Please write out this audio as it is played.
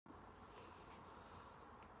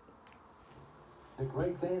a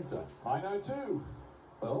great dancer. I know too.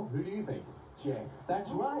 Well, who do you think? Jeff. That's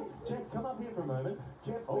right. Jeff, come up here for a moment.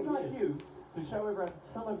 Jeff, Oh, we'd like yes. you to show everyone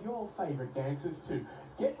some of your favourite dances too.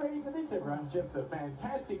 Get ready for this, everyone. Jeff's a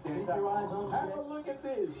fantastic dancer. Keep your eyes on Have Jeff. a look at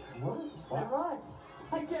this. What? That's right.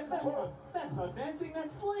 Hey, Jeff, that's not dancing,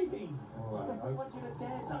 that's sleeping. All right, I want you to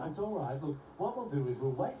dance. No, it's all right. Look, what we'll do is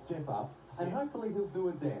we'll wake Jeff up, and hopefully he'll do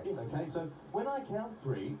a dance, okay? So when I count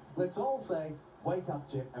 3, let's all say, wake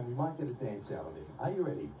up, Jeff, and we might get a dance out of him. Are you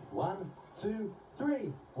ready? 1, 2,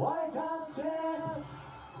 3. Wake up, Jeff!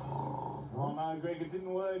 Oh no, Greg, it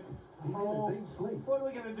didn't work. He's in a deep sleep. What are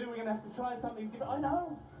we going to do? We're going to have to try something different. I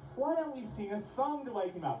know. Why don't we sing a song to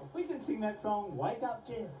wake him up? We can sing that song, Wake Up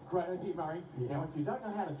Jeff. Great idea, Murray. Yeah. Now, if you don't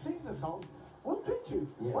know how to sing the song, we'll teach you.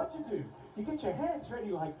 Yeah. What you do, you get your hands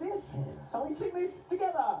ready like this, and we sing this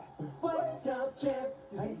together. Wake up, Jeff.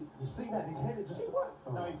 Hey, you see that? His head is just... What?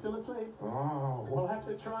 Oh. No, he's still asleep. Oh. We'll have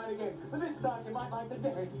to try it again. But this time you might like to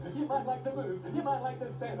dance, you might like to move, you might like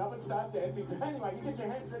to stand up and start dancing. Anyway, you get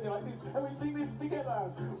your hands ready like this, and we sing this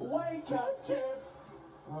together. Wake up, Jeff.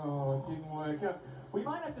 Oh, it didn't work. We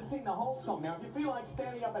might have to sing the whole song now. If you feel like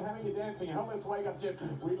standing up and having your dancing and help us wake up Jeff,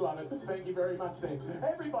 we'd love it. Thank you very much then.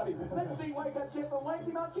 Everybody, let's sing Wake Up Jeff and wake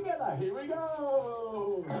him up together. Here we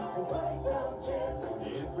go. Wake up Jeff.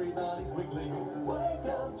 Everybody's wiggling. Wake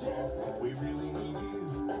up Jeff. We really need you.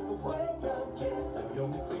 Wake up Jeff. You're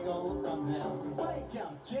missing all the fun now. Wake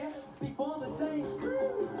up Jeff. Before the day's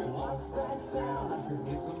through. What's that sound? I can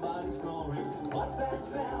hear somebody snoring. What's that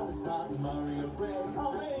sound? It's not Murray or Greg.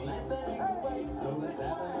 Oh, me. Let them wait. So let's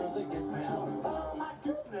have another guess now. Oh my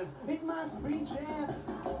goodness, it must be Jeff.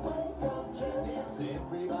 Wake up, Jeff. Yes,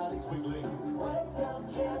 everybody's wiggling. Wake up,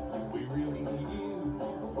 Jeff. We really need you.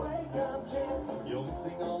 Wake up, Jeff. You're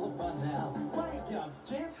missing all the fun now. Wake up,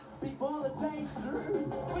 Jeff, before the day's through.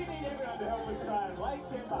 We need everyone to help us try and wake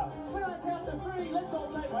Jeff up. When I count to 3, let's all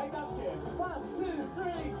say wake up, Jeff. 1, 2,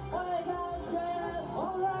 3.